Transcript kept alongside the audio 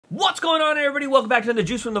What's going on, everybody? Welcome back to the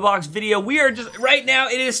Juice from the Box video. We are just, right now,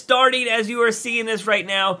 it is starting as you are seeing this right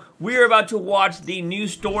now. We are about to watch the new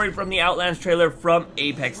story from the Outlands trailer from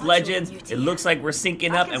Apex Legends. It looks like we're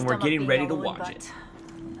syncing up and we're getting ready to watch it.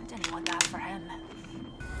 I didn't want that for him.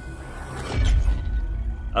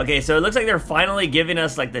 Okay, so it looks like they're finally giving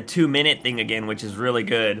us like the 2-minute thing again, which is really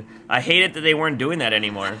good. I hate it that they weren't doing that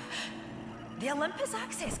anymore. The Olympus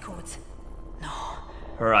access codes. No.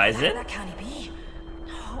 Horizon? That can't be.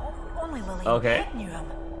 No, only Lily Okay. knew him.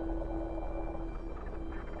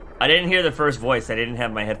 I didn't hear the first voice. I didn't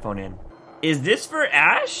have my headphone in. Is this for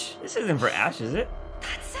Ash? This isn't for Ash, is it?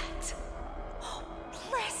 That's it. Oh,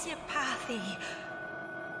 bless you, Pathy.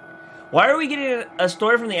 Why are we getting a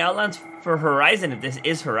story from the Outlands for Horizon if this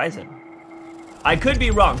is Horizon? I could be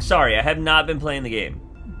wrong. Sorry, I have not been playing the game.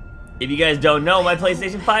 If you guys don't know, my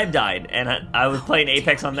PlayStation 5 died, and I was playing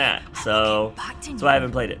Apex on that, so that's why I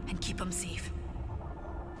haven't played it. And keep him safe.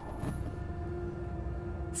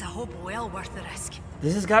 It's a hope well worth the risk.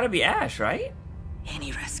 This has got to be Ash, right?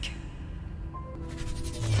 Any risk.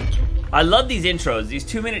 I love these intros. These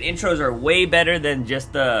 2-minute intros are way better than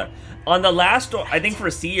just the... On the last story, I think for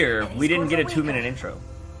Seer, we didn't get a 2-minute intro.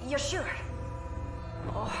 You're sure?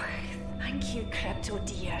 Oh, thank you, Crypto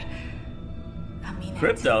dear. I mean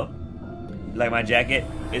Crypto? Like my jacket?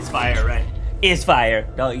 It's fire, right? It's fire.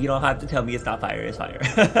 No, you don't have to tell me it's not fire. It's fire.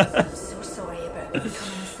 I'm so sorry about becoming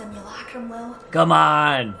a simulacrum, Will. Come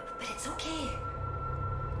on. But it's okay.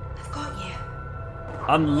 I've got you.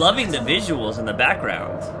 I'm loving the visuals in the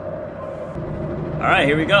background. Alright,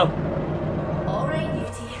 here we go. Alright,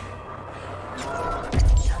 Beauty.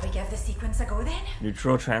 Shall we give the sequence a go then?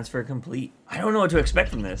 Neutral transfer complete. I don't know what to expect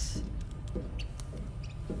from this.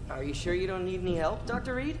 Are you sure you don't need any help,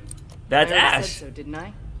 Dr. Reed? That's I already Ash. said so, didn't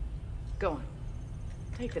I? Go on.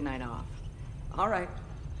 Take the night off. All right.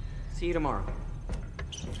 See you tomorrow.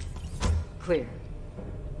 Clear.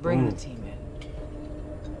 Bring the team in.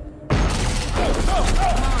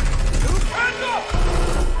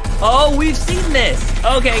 Oh, we've seen this.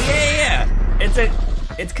 Okay, yeah.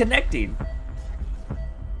 It's connecting.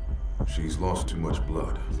 She's lost too much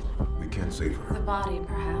blood. We can't save her. The body,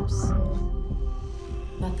 perhaps.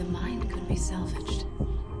 But the mind could be salvaged.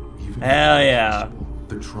 Even Hell yeah.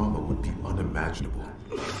 the trauma would be unimaginable.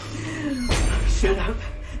 Shut up.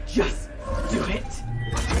 Just do it.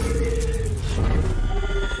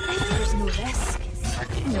 If there's no risk,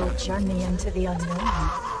 no journey into the unknown,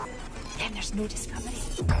 then there's no discovery.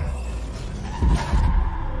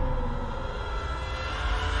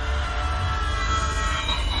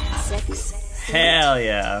 Six. Hell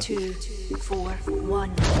yeah. 2, 4,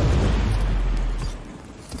 1.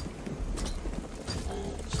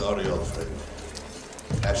 Sorry, old friend.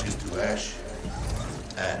 Ashes to ash,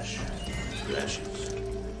 ash to ashes.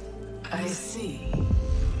 I see.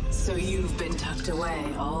 So you've been tucked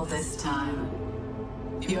away all this time.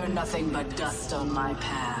 You're nothing but dust on my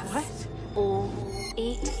path. What?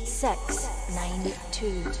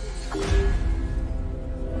 08692.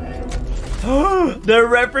 They're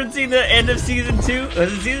referencing the end of season 2.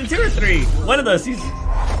 Was it season 2 or 3? One of those seasons.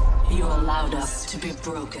 You allowed us to be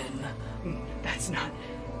broken. That's not...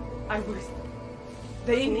 I was...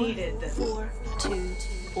 They needed this.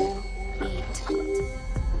 4208.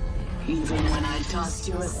 Even when I tossed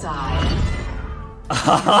you aside.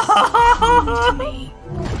 To me,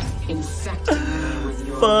 infecting me with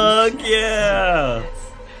your... Fuck yeah.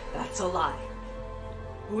 That's a lie.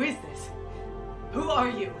 Who is this? Who are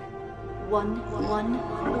you?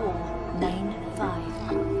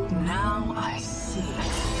 11095. Now I see.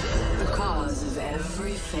 The cause of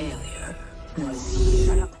every failure was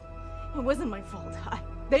you. It wasn't my fault.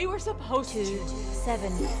 They were supposed to.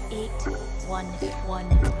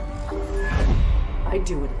 27811. I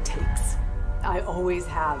do what it takes. I always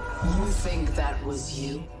have. You think that was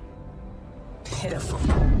you? Pitiful.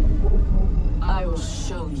 I will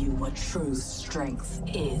show you what true strength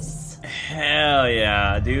is. Hell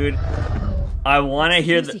yeah, dude. I want to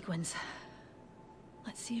hear the... Sequence.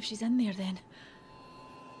 Let's see if she's in there then.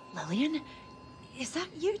 Lillian? Is that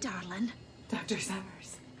you, darling? Dr.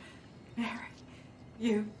 Summers. Mary,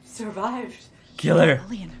 you survived. Kill her.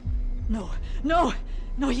 Lillian. No, no,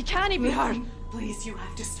 no, you can't even hurt. Please, you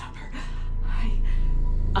have to stop her.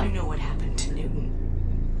 I know what happened to Newton.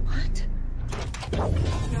 What?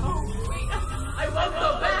 No, wait, I won't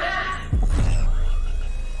go back!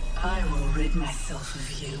 I will rid myself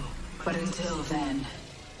of you, but until then...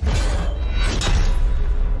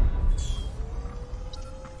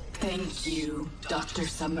 Thank you, Dr.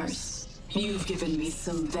 Summers. You've given me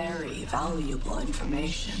some very valuable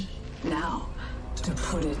information. Now, to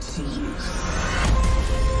put it to use.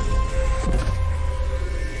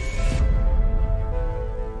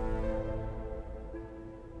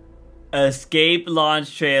 Escape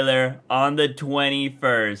launch trailer on the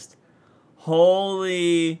 21st.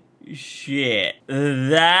 Holy shit.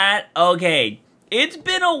 Okay. It's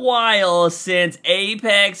been a while since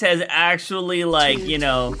Apex has actually, like, you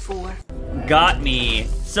know, got me.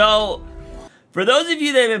 So, for those of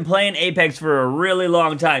you that have been playing Apex for a really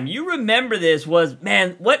long time, you remember this was,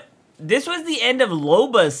 man, this was the end of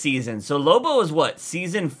Loba's season. So Loba was what,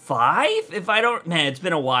 season 5? Man, it's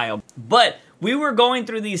been a while. But we were going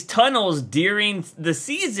through these tunnels during the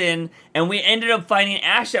season, and we ended up finding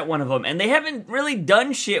Ash at one of them. And they haven't really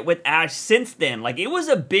done shit with Ash since then. Like, it was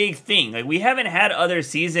a big thing. Like, we haven't had other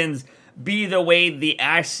seasons be the way the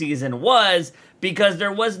Ash season was, because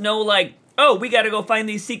there was no, like, oh, we gotta go find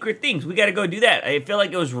these secret things. We gotta go do that. I feel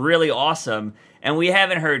like it was really awesome, and we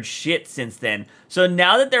haven't heard shit since then. So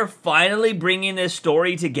now that they're finally bringing this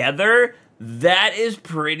story together, that is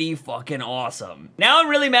pretty fucking awesome. Now I'm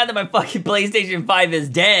really mad that my fucking PlayStation 5 is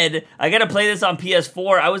dead. I gotta play this on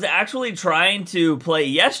PS4. I was actually trying to play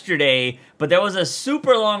yesterday, but there was a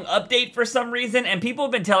super long update for some reason, and people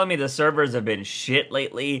have been telling me the servers have been shit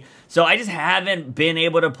lately, so I just haven't been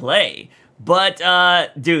able to play. But,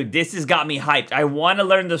 dude, this has got me hyped. I want to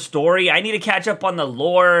learn the story. I need to catch up on the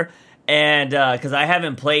lore, and, because I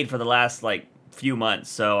haven't played for the last, like, few months,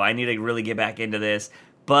 so I need to really get back into this.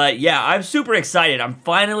 But, yeah, I'm super excited. I'm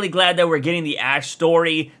finally glad that we're getting the Ash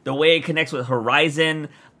story, the way it connects with Horizon.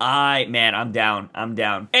 Man, I'm down. I'm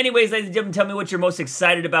down. Anyways, ladies and gentlemen, tell me what you're most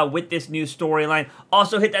excited about with this new storyline.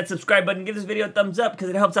 Also, hit that subscribe button. Give this video a thumbs up because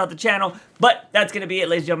it helps out the channel. But that's going to be it,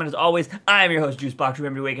 ladies and gentlemen. As always, I am your host, JUICEbox.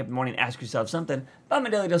 Remember to wake up in the morning and ask yourself something about my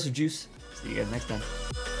daily dose of juice. See you guys next time.